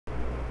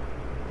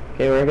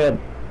Okay, we're good.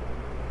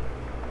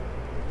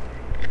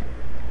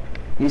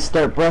 You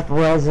start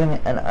breathalyzing,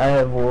 and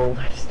I will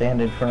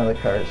stand in front of the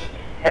cars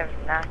Have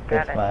not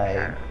got with a my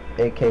car.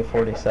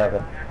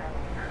 AK-47.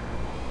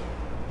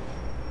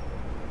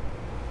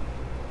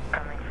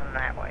 Coming from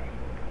that way.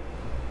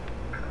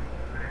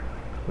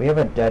 We have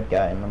a dead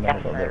guy in the Yes,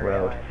 middle of I the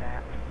road. realize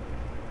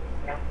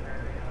that.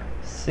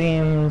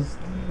 Seems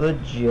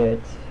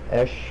legit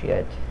as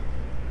shit.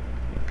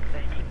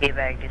 Just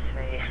teabagged his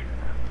face.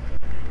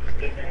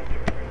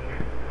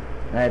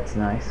 That's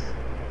nice.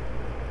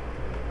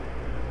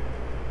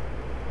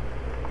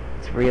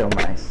 It's real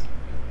nice.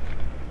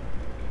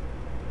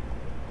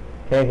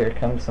 Okay, here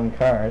comes some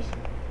cars.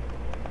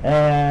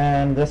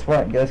 And this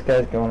guy's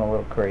going a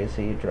little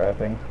crazy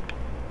driving.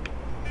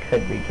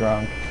 Could be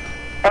drunk.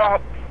 Oh!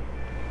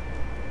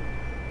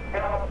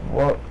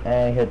 Whoa,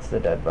 and he hits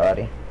the dead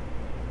body.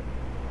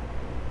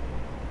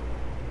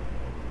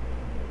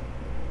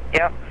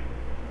 Yep.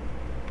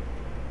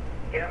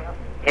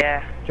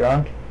 Yeah.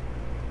 Drunk?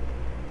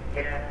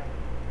 Yeah.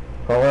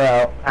 Pull her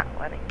out. Not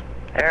letting.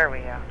 There we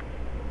go.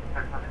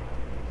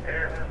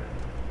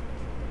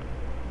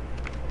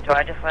 Do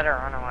I just let her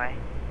run away?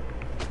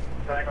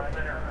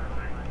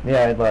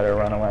 Yeah, I'd let her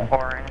run away.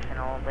 Poor innocent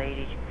old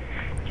lady.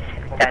 Just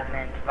hit a dead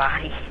man's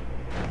body.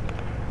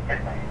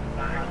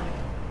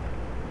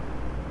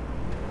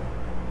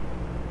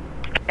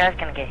 This guy's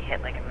gonna get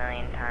hit like a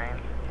million times.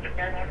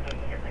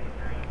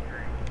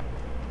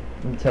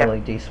 Until he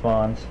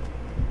despawns.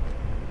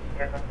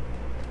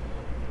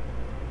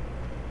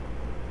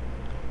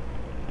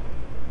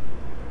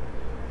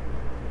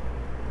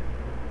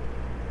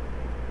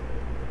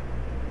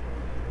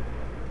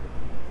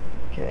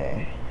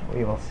 Okay,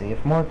 we will see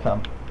if more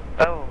come.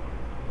 Oh.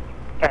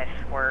 Guy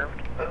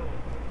swerved.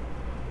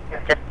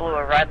 Just blew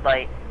a red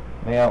light.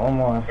 We got one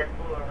more.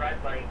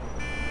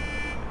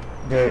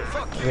 Good.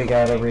 We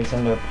got a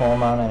reason to pull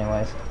him out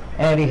anyways.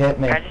 And he hit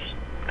me. No,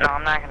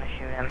 I'm not gonna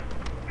shoot him.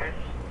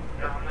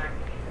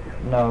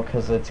 No,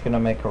 because it's gonna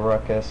make a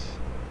ruckus.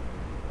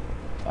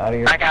 Out of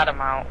your... I got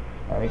him out.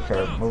 Out of your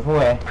curb. Move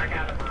away.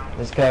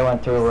 This guy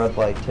went through a red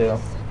light too.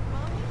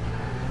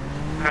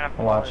 I'm gonna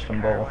pull Watched this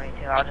them car both. away,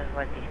 too. I'll just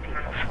let these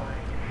people fly.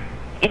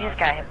 He just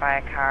got hit by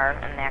a car,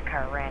 and that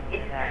car ran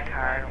into that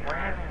car. We're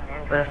having a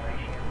little bit of an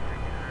issue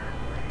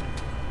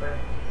with our car.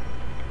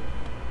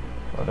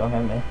 Oh, don't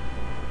hit me.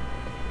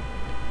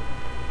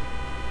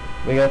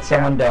 We got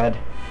someone dead.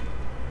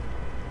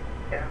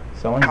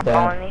 Someone's I'm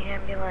calling dead. the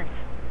ambulance.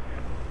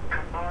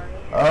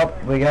 Oh,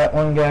 we got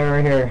one guy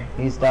right here.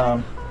 He's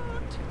down.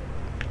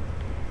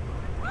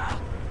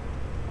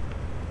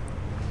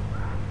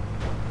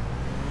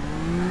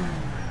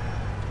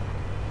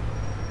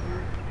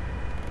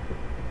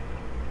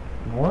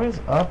 What is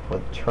up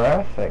with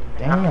traffic?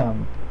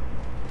 Damn.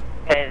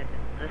 Okay,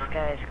 this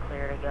guy's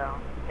clear to go.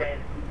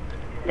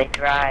 They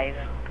drive.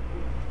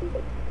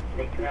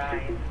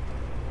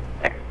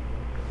 There.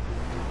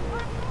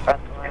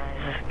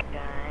 Breathalyze this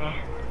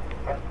guy.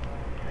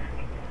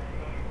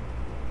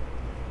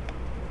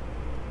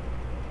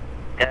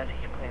 Good,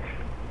 he's clear.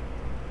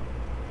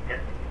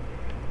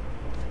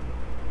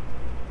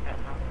 Got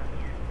nothing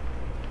yet.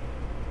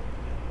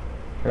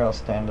 Here, I'll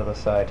stand to the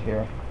side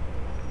here.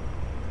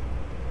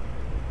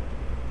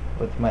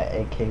 With my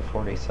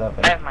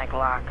AK-47. I have my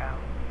Glock out.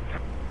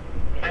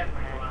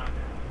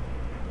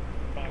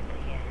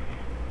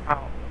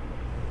 Oh.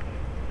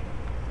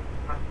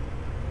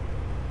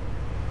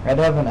 I'd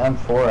have an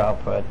M4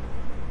 output.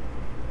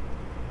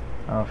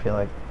 I don't feel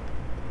like...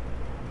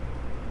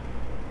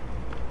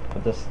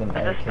 But this is an Is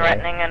AK. this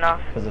threatening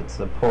enough? Because it's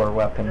the poor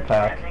weapon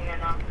pack.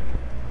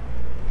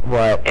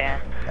 What? Yeah.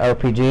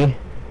 RPG?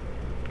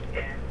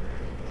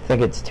 I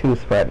think it's too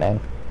threatening.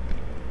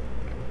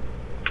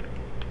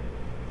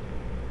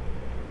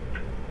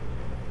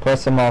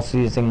 Plus I'm also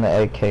using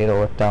the AK to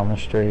look down the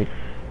street.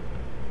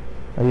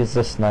 I'll use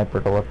the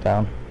sniper to look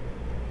down.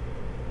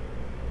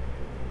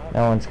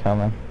 No one's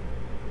coming.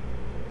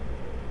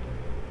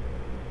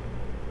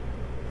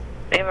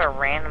 They have a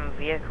random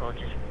vehicle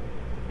just...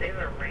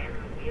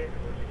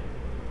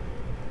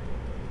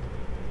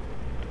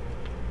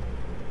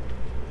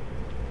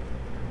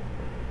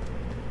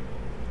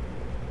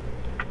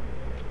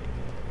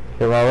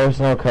 Okay, while there's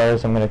no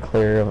cars, I'm gonna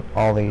clear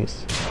all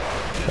these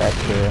back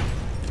here.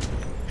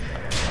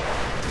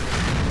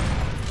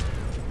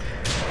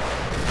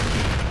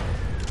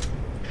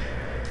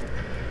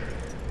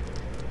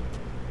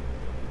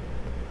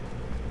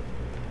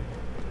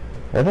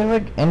 Are they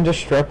like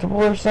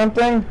indestructible or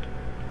something?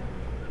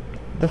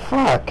 The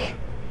fuck?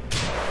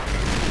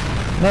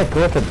 Nick,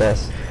 look at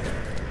this.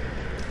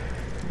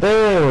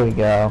 There we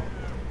go.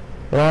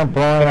 They aren't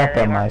blowing up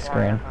on my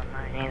screen.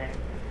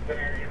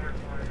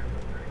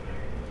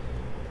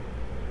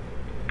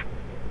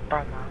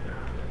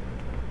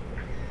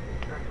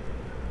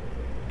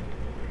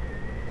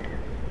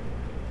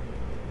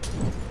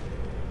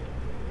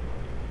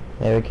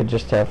 Yeah, we could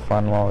just have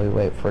fun while we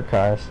wait for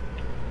cars.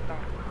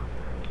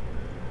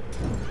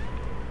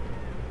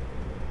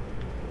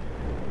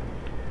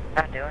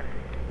 Not doing it.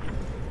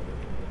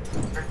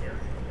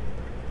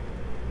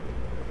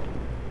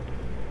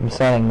 I'm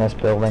setting this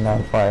building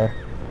on fire.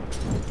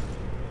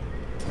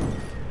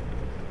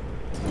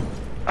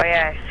 Oh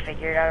yeah, I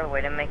figured out a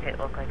way to make it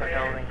look like the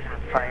building's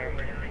on fire.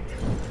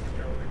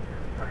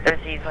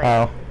 There's these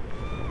like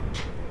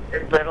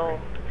little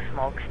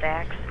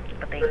smokestacks,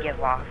 but they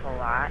give off a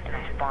lot, and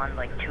I spawned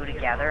like 2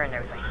 together, and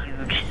there's a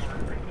huge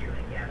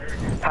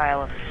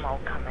pile of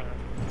smoke coming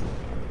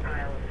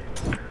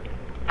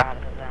out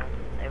of them.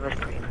 It was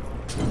pretty cool.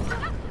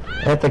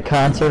 At the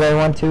concert I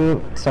went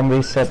to,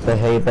 somebody set the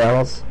hay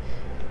bales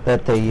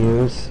that they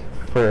use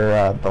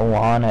for the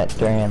lawn at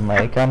Darien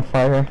Lake on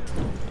fire.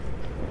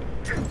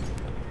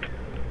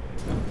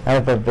 I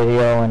have a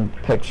video and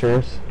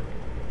pictures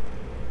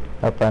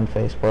up on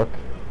Facebook.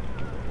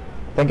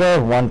 I think I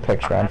have one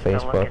picture on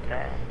Facebook,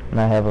 and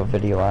I have a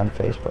video on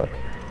Facebook.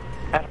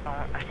 I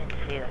didn't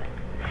see that.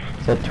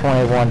 It's a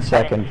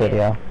 21-second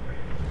video.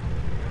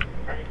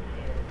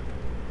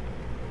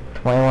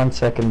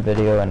 21-second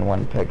video and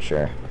one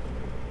picture.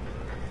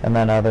 And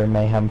then other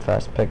Mayhem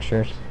Fest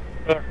pictures.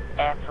 They have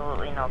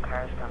absolutely no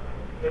cars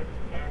coming.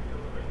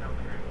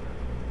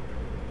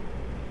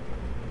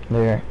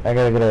 There, I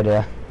got a good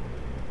idea.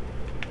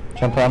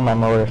 Jump on my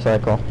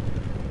motorcycle.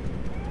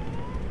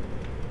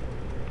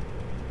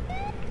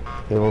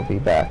 They will be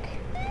back.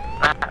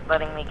 Not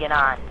letting me get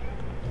on.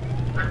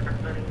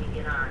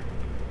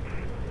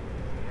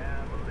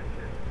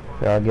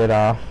 I'll get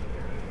off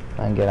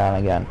and get on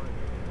again.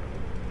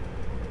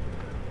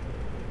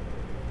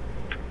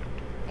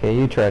 Okay,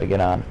 you try to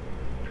get on.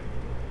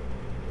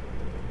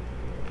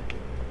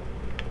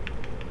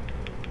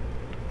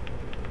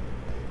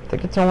 I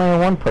think it's only a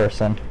 1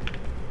 person.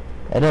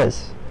 It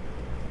is.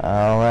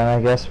 Well, then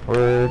I guess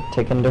we're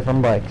taking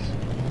different bikes.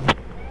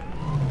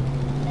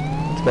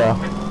 Let's go.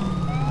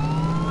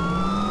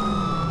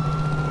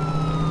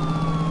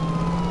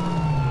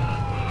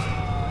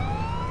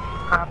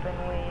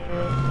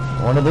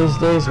 One of these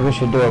days we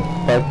should do a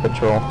bike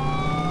patrol. I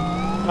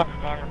can't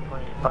stand the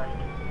police bike.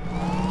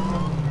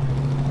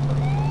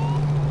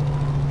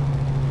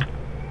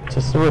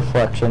 Just the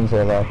reflections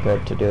are that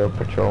good to do a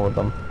patrol with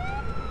them.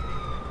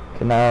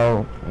 Okay,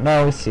 now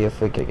we see if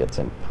we could get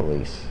some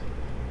police.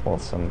 Well,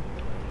 some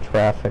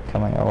traffic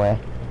coming our way.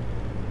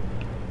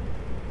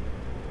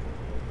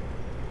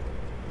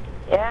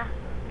 Yeah?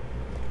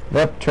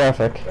 Yep,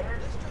 traffic.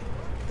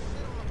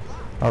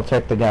 I'll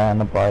check the guy on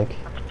the bike.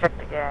 Let's check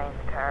the guy in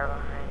the car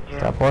behind you.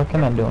 Stop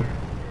working and do him.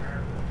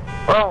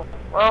 Whoa,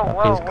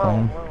 whoa, He's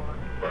clean. whoa.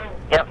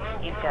 Yep,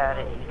 you got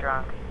it. He's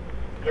drunk.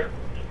 Yep,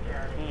 you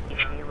got it.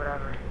 He,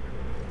 whatever.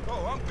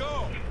 Oh, I'm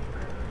going.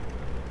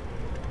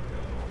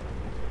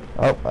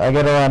 Oh, I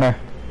got a runner.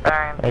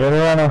 Sorry, I got a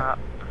runner.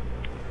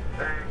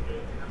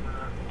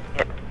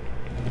 Yep.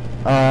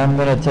 I'm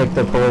gonna take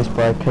the police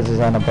bike because he's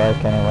on a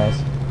bike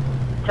anyways.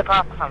 Took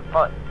off on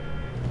foot.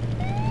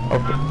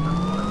 Okay.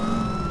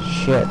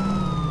 Shit.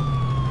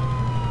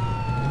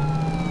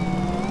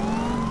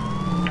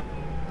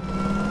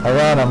 I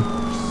got him.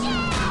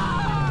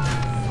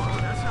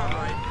 That's not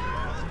right.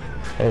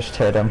 I just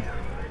hit him.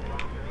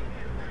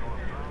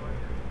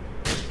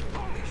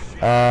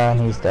 And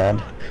he's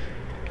dead.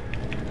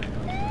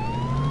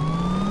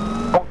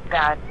 Oh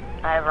god,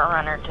 I have a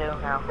runner too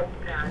now. Do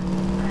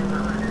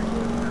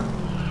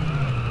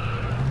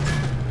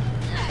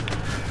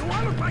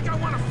I look like I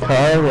want to fight?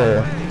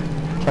 Tyler.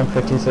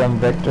 1057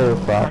 Victor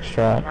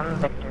Foxtrot. I'm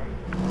Victor.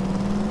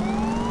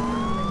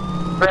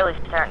 Really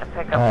starting to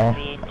pick up Alright,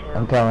 speed too.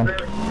 I'm coming.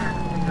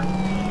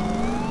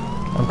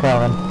 I'm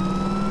coming.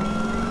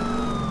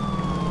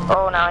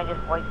 Oh, now I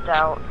just wiped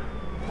out.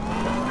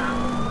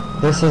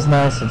 This is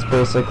nice. It's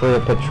basically a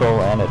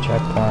patrol and a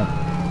checkpoint.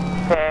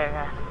 Okay,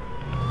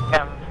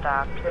 got him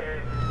stopped.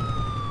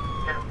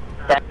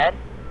 Dead?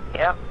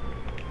 Yep.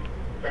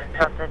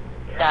 Because it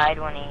died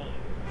when he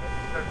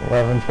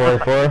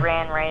 1144.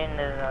 ran right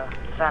into the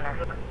center.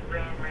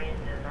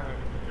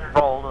 And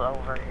rolled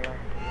over here.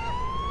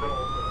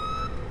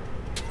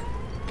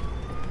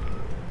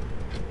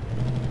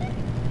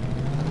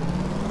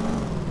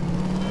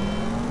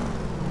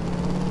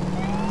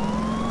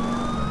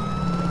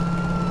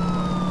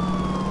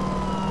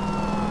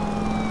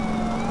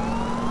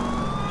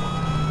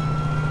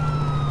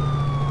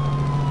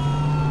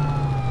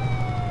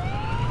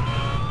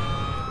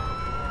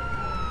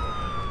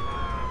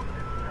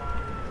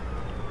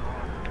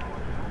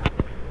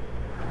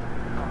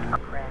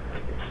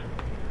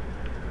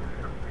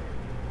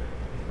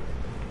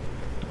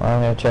 Well,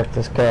 I'm gonna check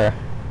this car.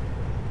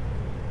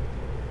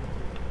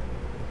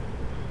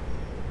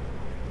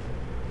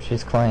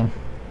 She's clean.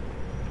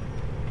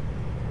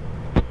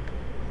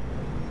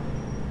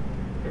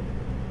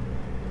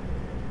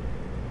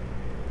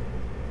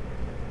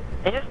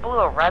 They just blew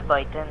a red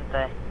light, didn't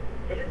they?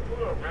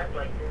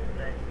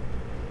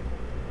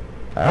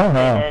 I don't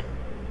know. They did.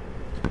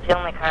 It's the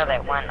only car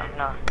that went,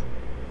 no.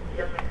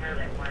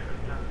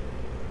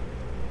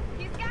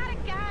 He's got a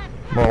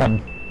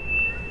gun.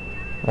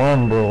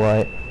 One blue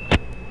light.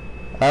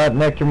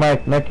 Make your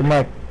mic. I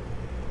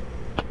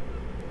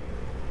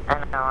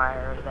know, I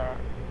heard that.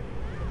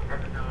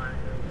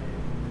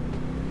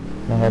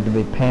 It had to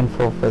be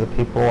painful for the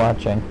people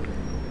watching.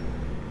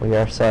 We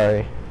are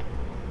sorry.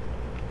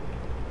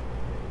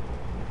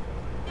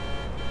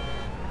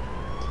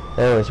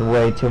 There was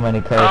way too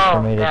many cars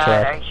for me to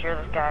check. Are you sure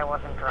this guy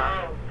wasn't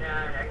drunk?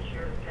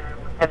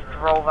 Just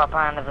drove up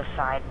onto the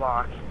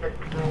sidewalk.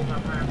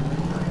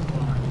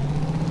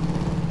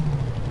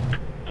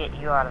 Get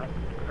you out of the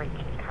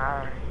freaking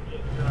car.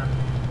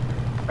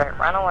 Right,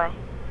 run away.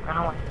 Run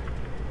away.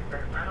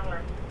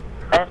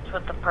 That's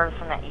what the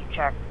person that you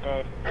checked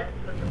did.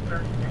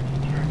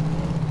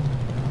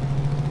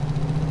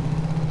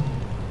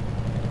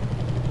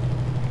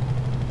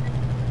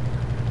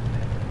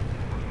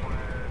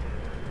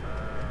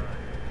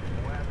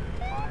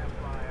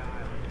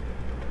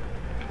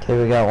 Okay,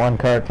 we got one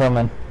car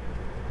coming.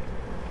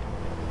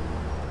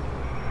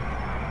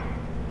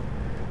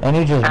 And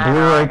he just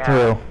blew right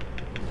through.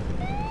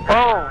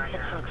 Oh,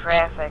 hit some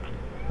traffic.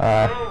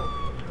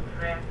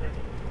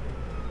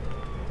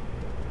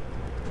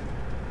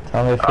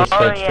 Tell me if he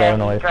starts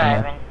driving away from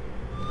you.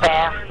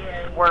 Fast,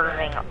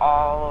 swerving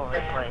all over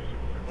the place.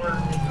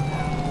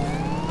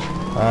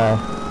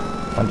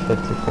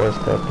 154 is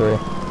code 3.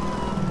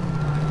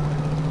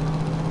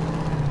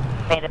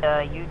 Made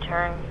a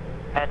U-turn,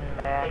 heading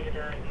back.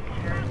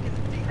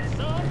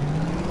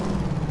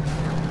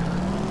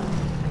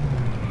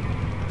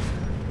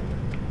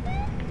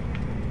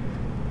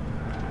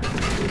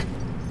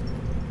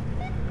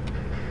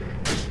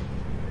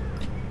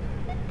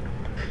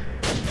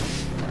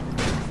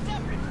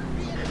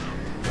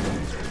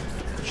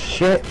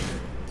 Shit.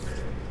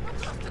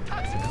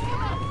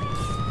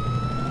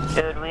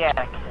 Dude, we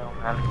gotta kill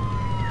him.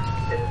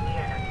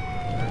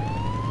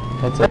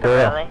 It's a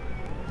girl. Really?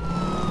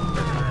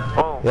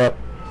 Oh. Yep.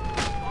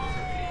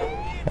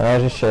 And I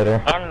just shot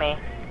her. And me.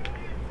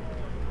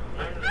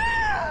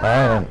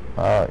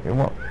 You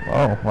won't.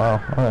 Oh, wow.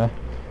 Okay.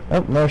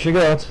 Oh, there she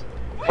goes.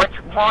 Which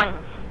one?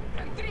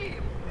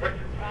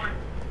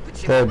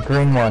 The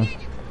green one.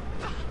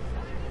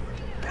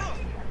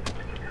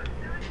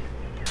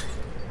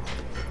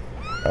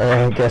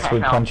 I guess we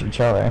punch each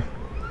other.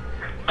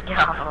 Get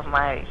off of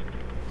my...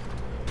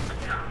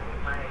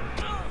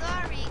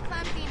 Sorry,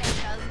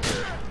 clumsiness does.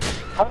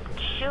 Don't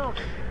shoot.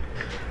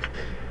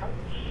 Don't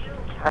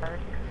shoot, hard.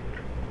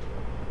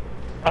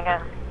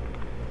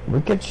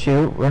 We could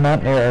shoot. We're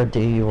not near our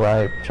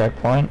DUI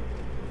checkpoint.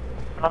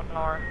 I don't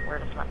know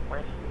where's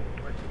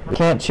We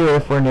can't shoot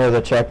if we're near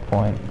the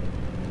checkpoint.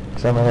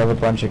 Because then we have a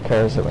bunch of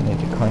cars that we need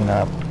to clean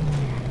up.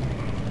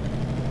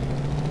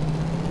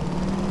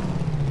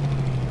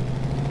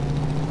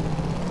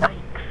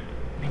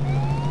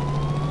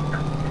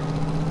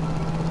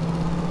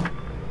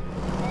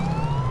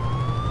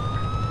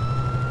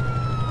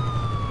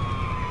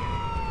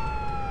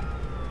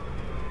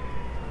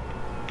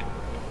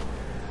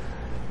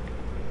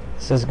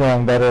 This is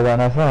going better than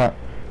I thought.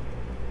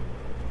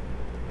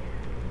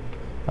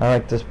 I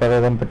like this better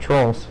than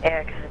patrols.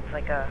 Yeah, because it's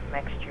like a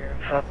mixture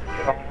of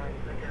patrolling.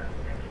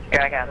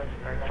 Here, I got this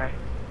person.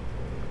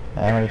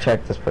 I'm gonna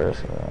check this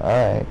person.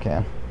 Alright, I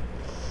can.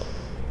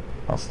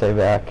 I'll stay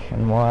back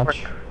and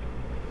watch.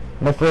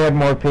 And if we had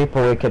more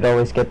people, we could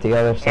always get the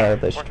other side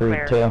of the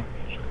street too.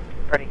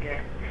 Pretty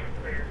good.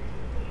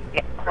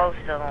 Get close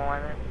to the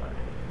limit, but...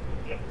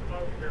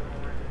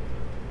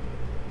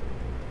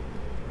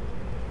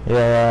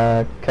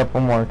 Yeah, a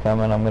couple more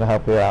coming. I'm gonna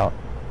help you out.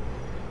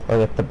 Or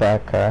get the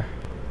back car.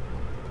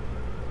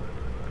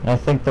 And I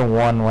think the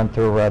one went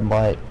through a red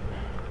light.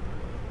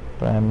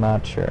 But I'm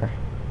not sure.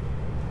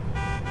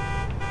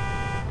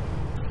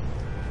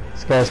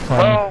 This guy's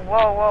clean. Whoa,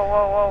 whoa, whoa,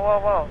 whoa, whoa, whoa,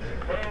 whoa.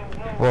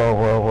 Whoa,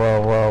 whoa,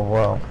 whoa, whoa,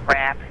 whoa.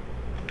 Crap.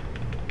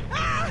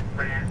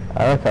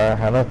 I like that,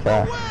 I like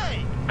that.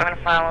 I'm gonna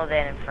follow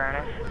that in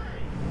furnace.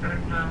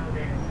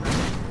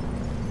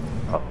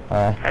 Oh,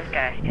 this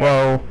guy.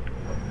 Whoa.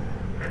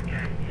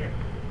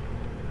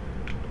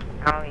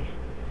 Now he's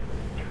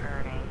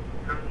turning.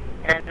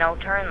 And no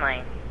turn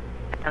lane.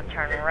 No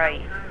turn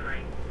right.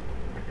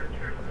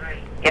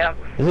 Yep.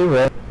 Is he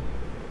red?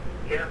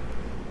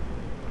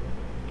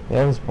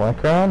 Yeah, his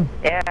blinker on?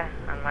 Yeah,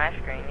 on my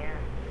screen,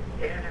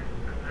 yeah.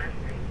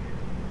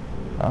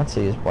 I don't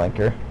see his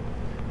blinker.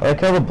 I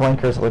like how the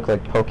blinkers look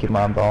like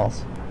Pokemon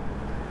balls.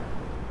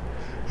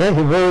 Yeah,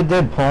 he really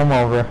did pull him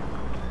over.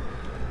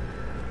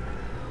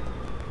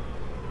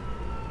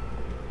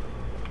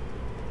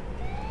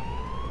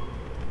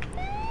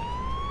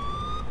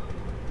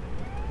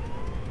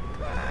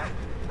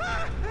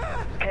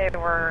 Okay,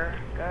 we're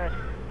good.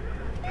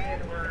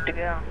 Good to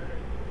go.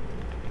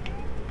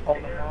 Hold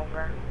him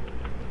over.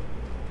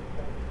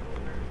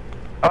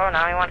 Oh,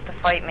 now he wants to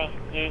fight me.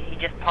 He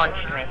just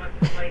punched me.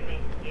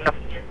 I'm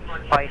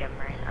gonna fight him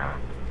right now.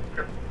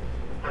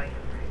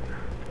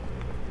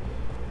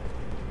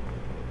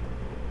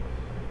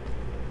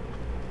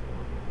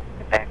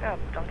 Get back up.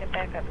 Don't get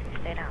back up. You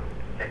stay down.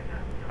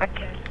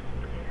 Okay.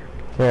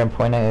 Here, I'm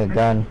pointing a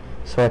gun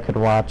so I could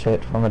watch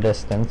it from a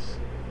distance.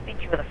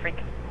 Beat you with a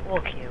freaking pool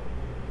cue.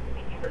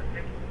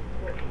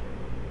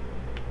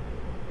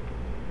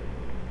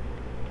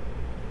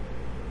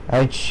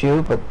 I'd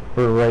shoot, but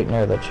we're right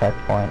near the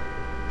checkpoint.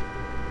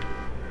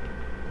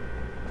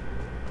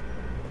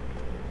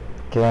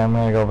 Okay, I'm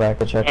gonna go back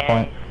to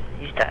checkpoint.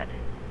 Yeah, he's dead.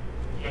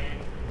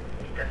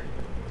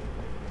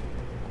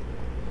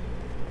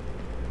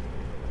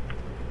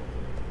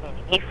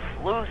 He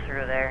flew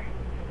through there.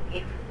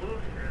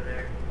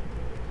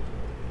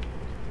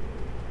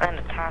 And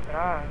to top it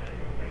off.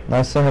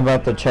 Nice thing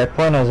about the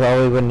checkpoint is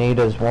all we would need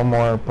is one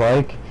more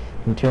bike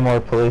and 2 more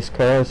police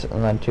cars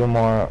and then 2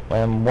 more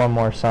and 1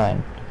 more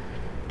sign.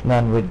 And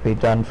then we'd be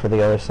done for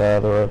the other side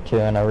of the road too,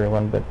 and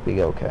everyone would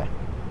be okay.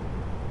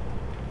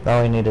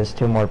 All we need is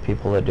 2 more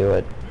people to do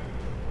it.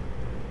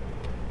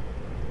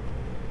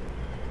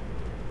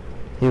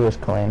 He was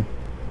clean.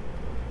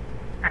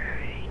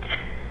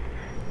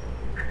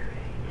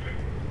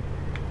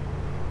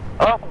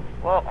 Oh,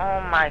 well, oh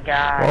my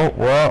god. Oh,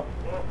 well.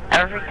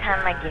 Every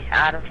time I get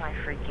out of my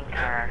freaking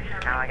car,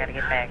 now I gotta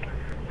get back.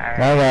 Alright.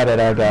 I got it.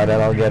 I'll get it.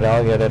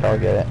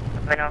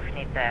 Let me know if you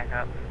need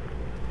backup.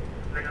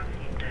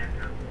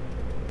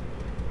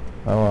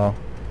 Oh well.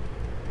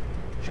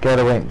 Just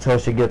gotta wait until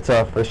she gets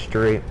off the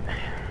street.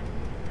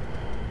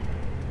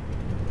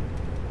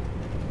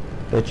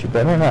 But you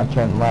better not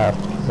turn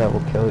left, because that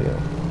will kill you.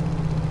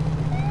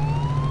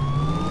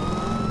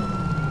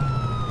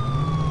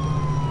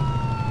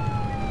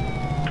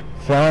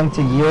 Failing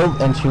to yield,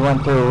 and she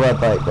went through a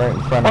red light right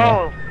in front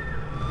of me.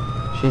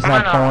 She's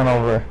not pulling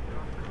over.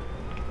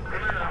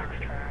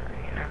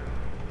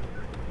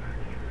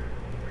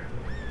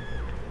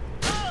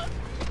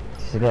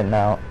 She's getting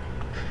out.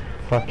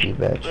 Fuck you,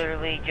 bitch.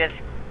 Literally just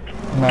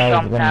Not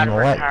jumped even out of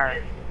her let. car.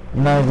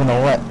 Not even a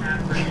let.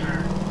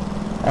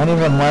 I didn't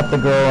even let the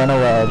girl run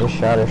away. I just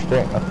shot her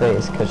straight in the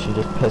face because she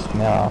just pissed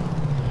me off.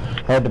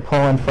 I had to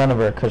pull in front of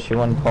her because she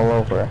wouldn't pull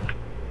over.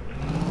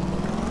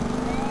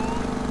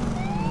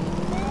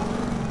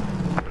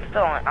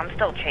 I'm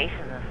still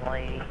chasing this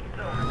lady.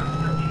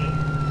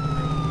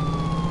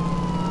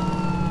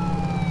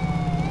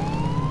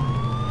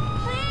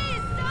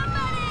 Please,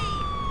 somebody!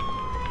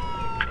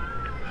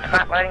 It's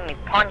not letting me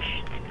punch.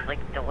 It's like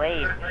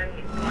delayed. Help me!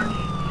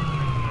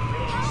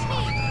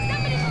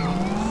 Somebody!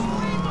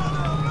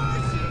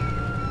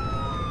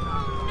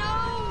 Oh no!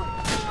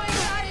 Oh my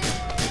god!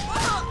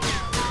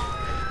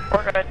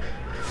 We're good.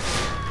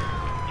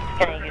 Just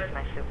gonna use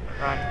my super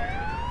run.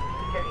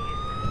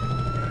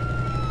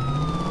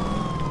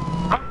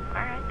 Oh,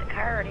 alright, the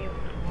car already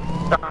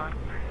gone.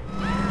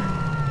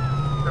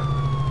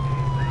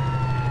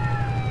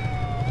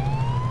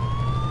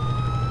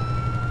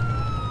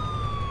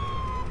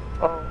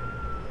 Oh.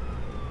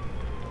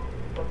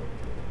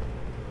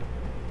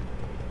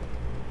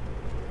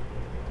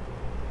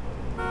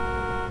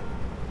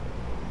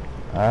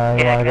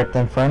 You wanna get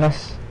the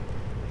furnace?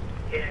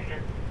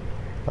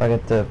 I'll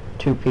get the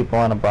 2 people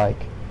on a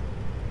bike.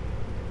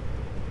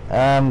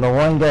 The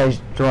one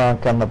guy's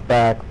drunk on the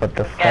back, but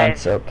the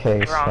front's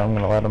okay, so I'm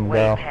gonna let him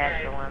go. Way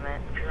past the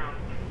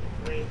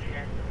limit.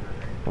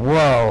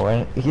 Whoa,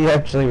 and he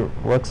actually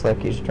looks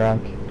like he's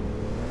drunk.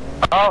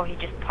 Oh, he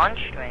just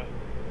punched me.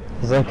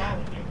 He's like,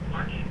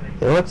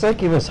 it looks like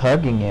he was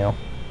hugging you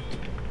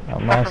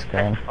on my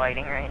screen.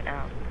 Fighting right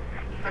now.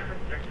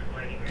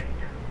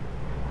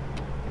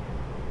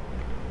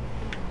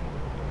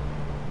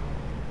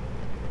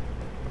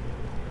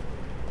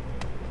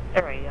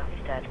 There we go,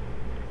 he's dead.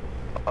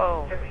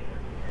 Oh.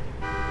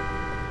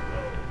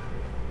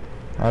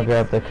 I'll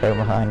grab the car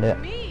behind it.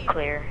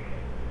 Clear.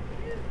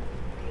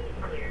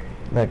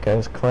 That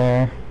guy's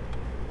clear.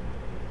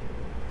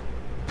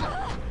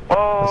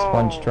 Oh. This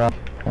one's drunk.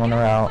 Pulling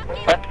her out.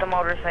 Let the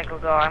motorcycle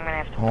go. I'm gonna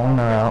have to Pulling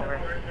her out. over.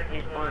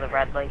 He's blew the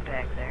red light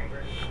back there.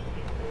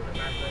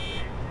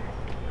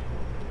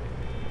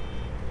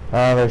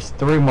 There's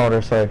 3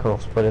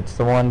 motorcycles, but it's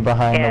the one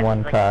behind the one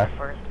it's like car. the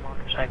first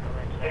motorcycle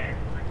that's there.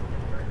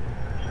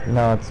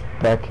 No, it's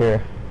back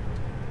here.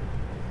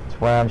 It's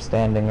where I'm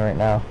standing right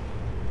now.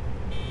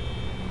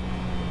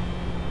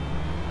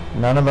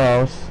 None of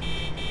those.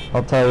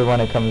 I'll tell you when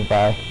it comes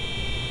by.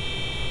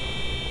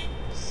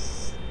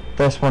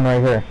 This one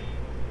right here.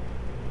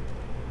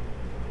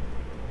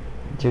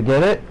 Did you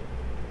get it?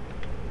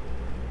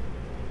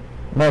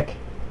 Nick.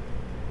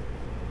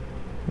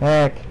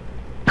 Nick.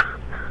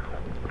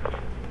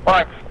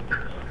 What?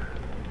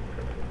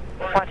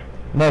 What?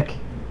 Nick.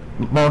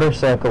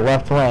 Motorcycle,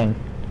 left lane.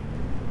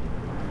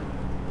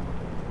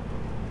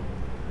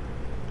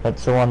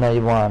 That's the one that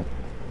you want.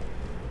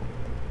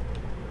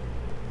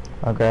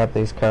 I'll grab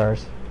these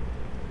cars.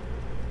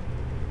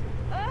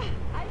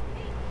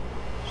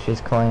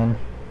 She's clean.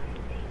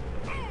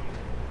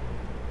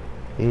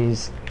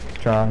 He's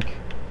drunk.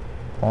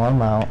 Pull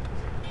him out.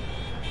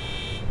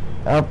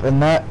 Up,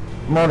 and that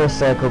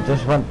motorcycle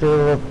just went through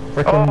the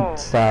frickin'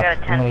 stop. got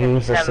a I'm gonna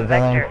use a 1057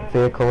 civilian Vector.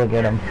 vehicle to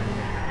get him.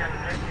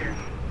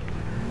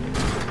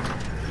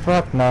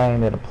 Fuck, now I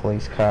need a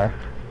police car.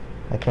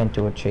 I can't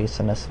do a chase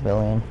in a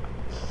civilian.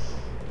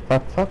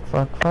 Fuck,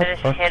 drive.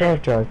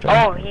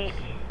 Oh, he...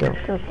 Go.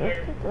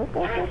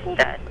 He's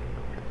dead. I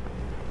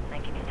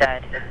think he's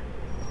dead.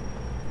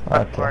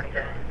 Okay.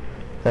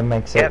 That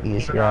makes it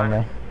he's easier on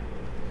me.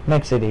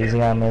 Makes it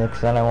easy on me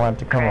because then I want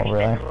it to come over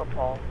there.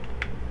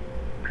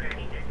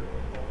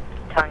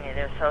 telling you,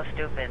 they're so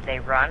stupid. They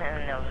run and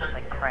then they'll just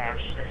like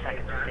crash the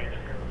second they see.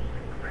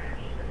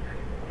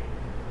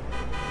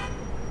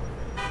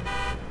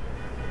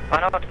 I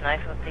know what's nice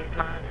with these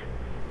mods?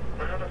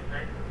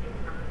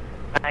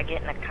 When I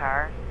get in a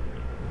car,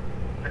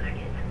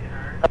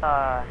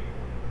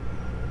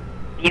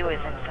 view is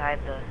inside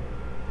the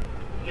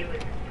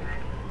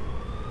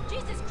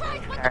Jesus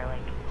Christ, what car, like.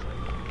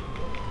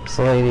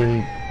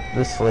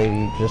 This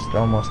lady just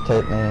almost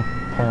hit me,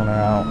 pulling her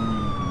out.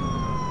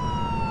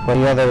 But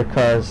the other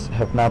cars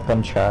have not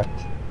been checked.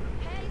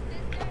 Hey,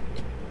 sister.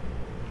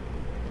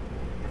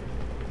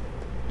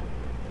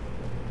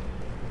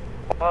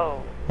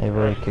 Whoa. Maybe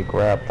we could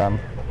grab them.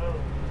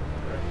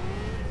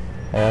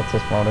 Hey, that's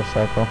his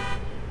motorcycle.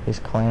 He's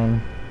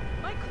clean.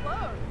 My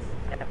clothes.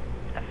 Yep,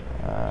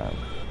 definitely. Uh,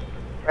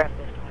 Grab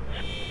this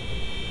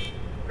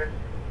one.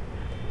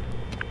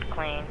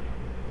 Clean.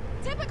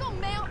 Typical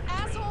male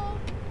asshole.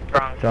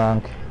 Drunk.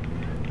 drunk.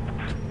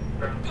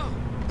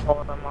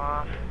 Pull them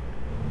off.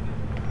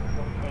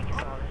 Take his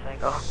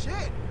motorcycle.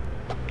 Shit!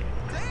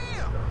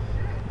 Damn!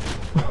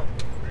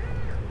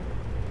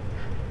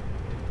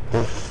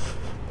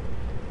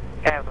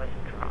 Guy was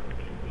drunk.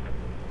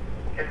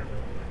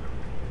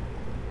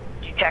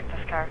 Did you check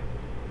this car?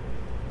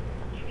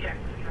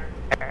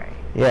 Alright.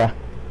 Yeah.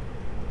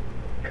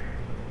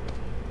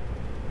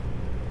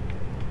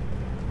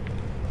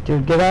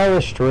 Dude, get out of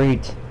the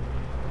street.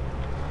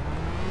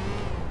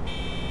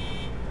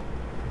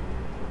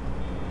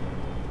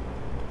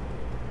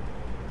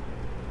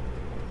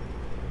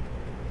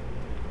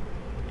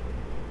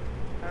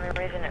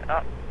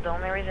 The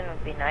only reason it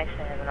would be nice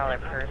to have another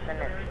person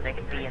is they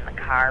could be in the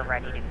car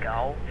ready to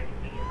go.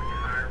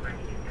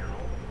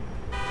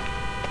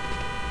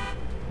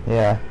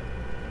 Yeah.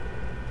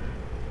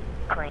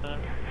 Clean.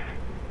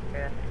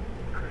 Good.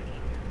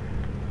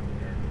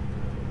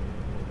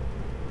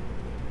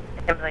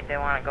 Seems like they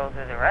want to go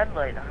through the red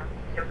light, huh?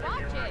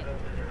 Watch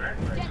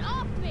it. Get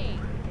off me.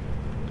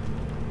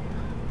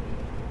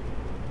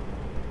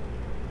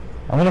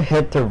 I'm gonna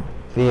hit the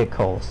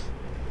vehicles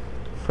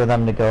for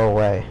them to go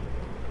away.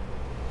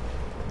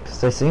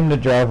 Because they seem to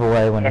drive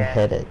away when you Yeah.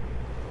 hit it.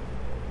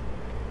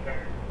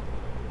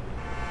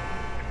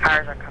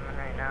 Cars are coming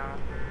right now.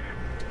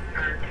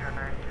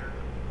 Turn.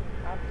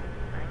 Oh, I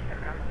think they're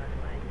coming this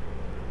way.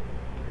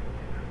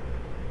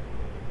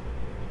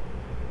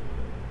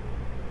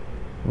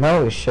 No,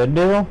 what we should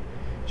do?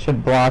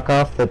 Should block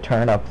off the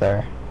turn up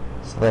there.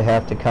 So they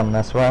have to come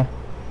this way.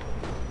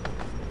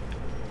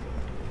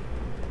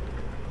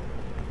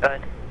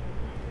 Good.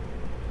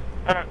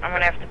 I'm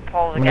gonna have to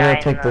pull the I'm guy gonna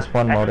in take the this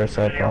one SUV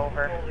motorcycle.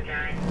 over.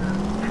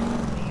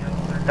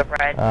 The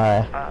red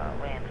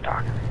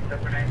Landstalker.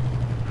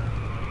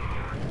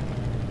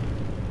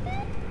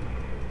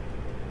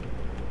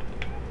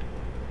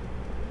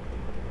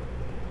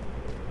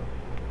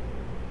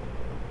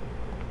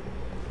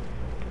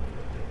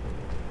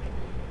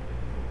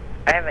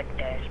 I have a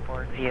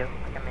dashboard view.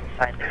 Like I'm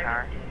inside the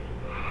car.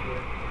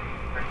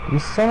 You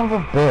son of a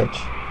bitch.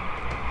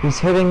 He's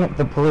hitting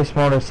the police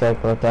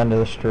motorcycle at the end of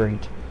the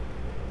street.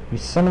 You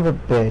son of a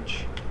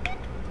bitch.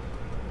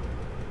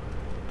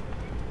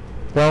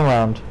 Go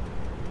around.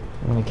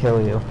 I'm gonna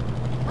kill you.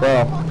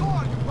 Go.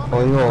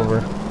 Pull you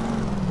over.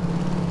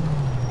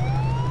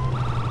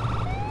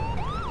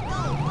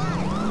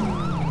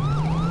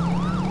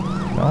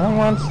 No one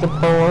wants to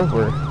pull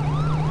over.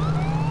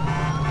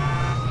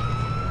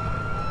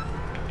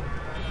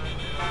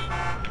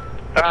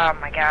 Oh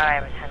my god, I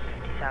have a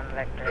 1057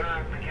 Victor.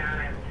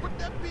 Put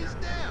that piece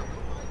down!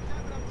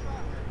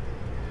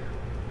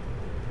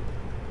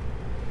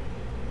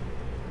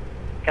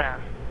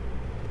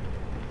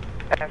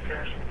 Gonna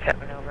finish the pit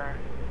maneuver.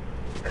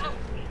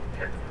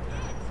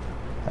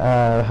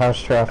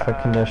 How's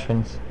traffic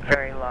conditions?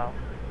 Very low.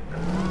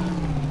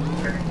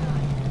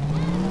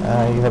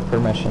 You have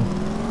permission.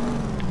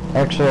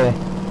 Actually,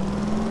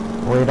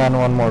 wait on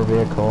one more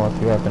vehicle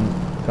if you haven't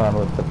gone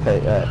with the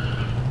pit yet.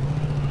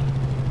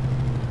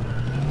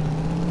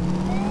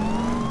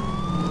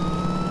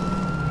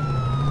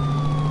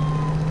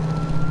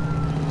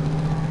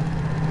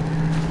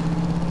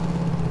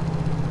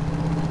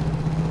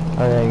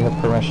 Oh yeah, you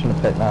have permission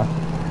to pit now.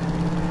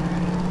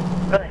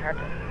 Really hard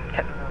to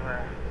pit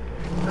maneuver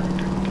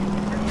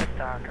a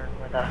stalker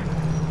with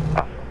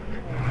a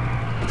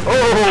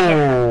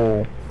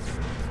Oh!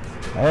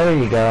 There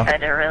you go. I had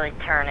to really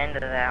turn into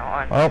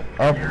that one.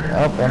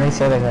 Oh, and he's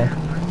hitting me.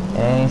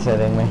 And he's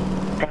hitting me. I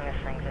think this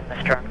thing's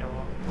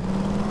indestructible.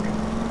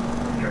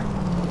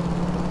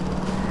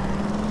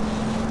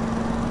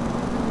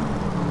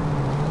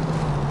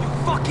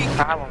 Fucking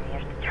Problem, you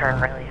have to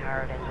turn really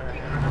hard into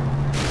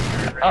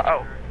it.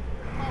 Uh-oh.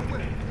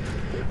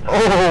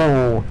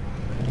 Oh!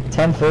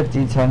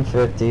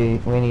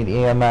 1050. We need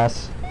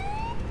EMS.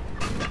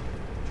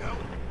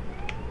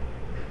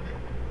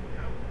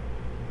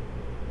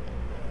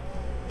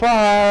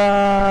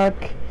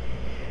 Fuck!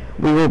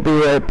 We will be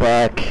right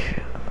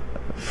back.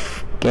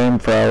 Game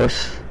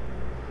froze.